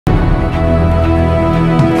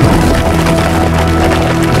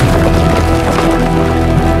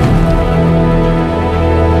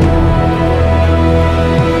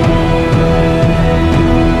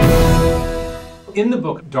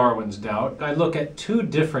Darwin's doubt, I look at two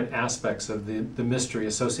different aspects of the mystery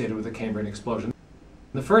associated with the Cambrian explosion.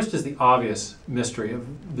 The first is the obvious mystery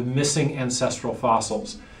of the missing ancestral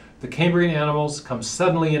fossils. The Cambrian animals come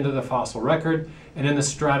suddenly into the fossil record, and in the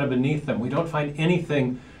strata beneath them, we don't find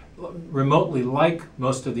anything remotely like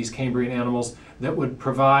most of these Cambrian animals that would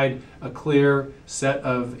provide a clear set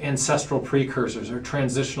of ancestral precursors or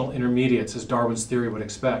transitional intermediates, as Darwin's theory would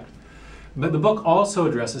expect. But the book also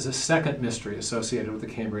addresses a second mystery associated with the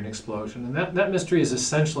Cambrian explosion, and that mystery is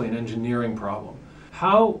essentially an engineering problem.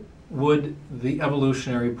 How would the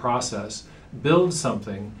evolutionary process build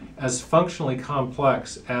something as functionally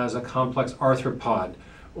complex as a complex arthropod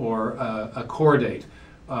or a chordate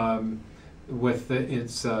with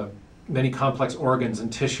its many complex organs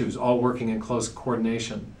and tissues all working in close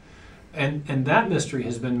coordination? And that mystery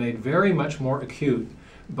has been made very much more acute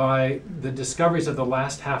by the discoveries of the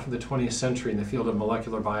last half of the 20th century in the field of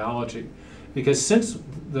molecular biology. Because since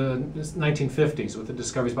the 1950s, with the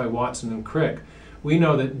discoveries by Watson and Crick, we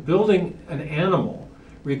know that building an animal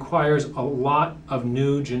requires a lot of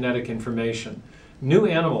new genetic information. New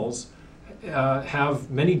animals have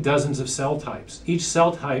many dozens of cell types. Each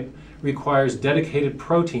cell type requires dedicated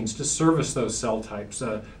proteins to service those cell types.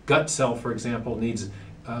 A gut cell, for example, needs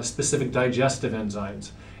specific digestive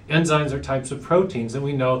enzymes. Enzymes are types of proteins, and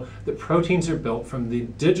we know that proteins are built from the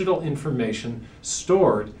digital information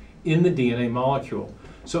stored in the DNA molecule.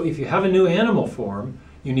 So if you have a new animal form,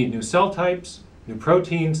 you need new cell types, new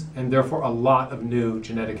proteins, and therefore a lot of new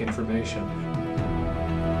genetic information.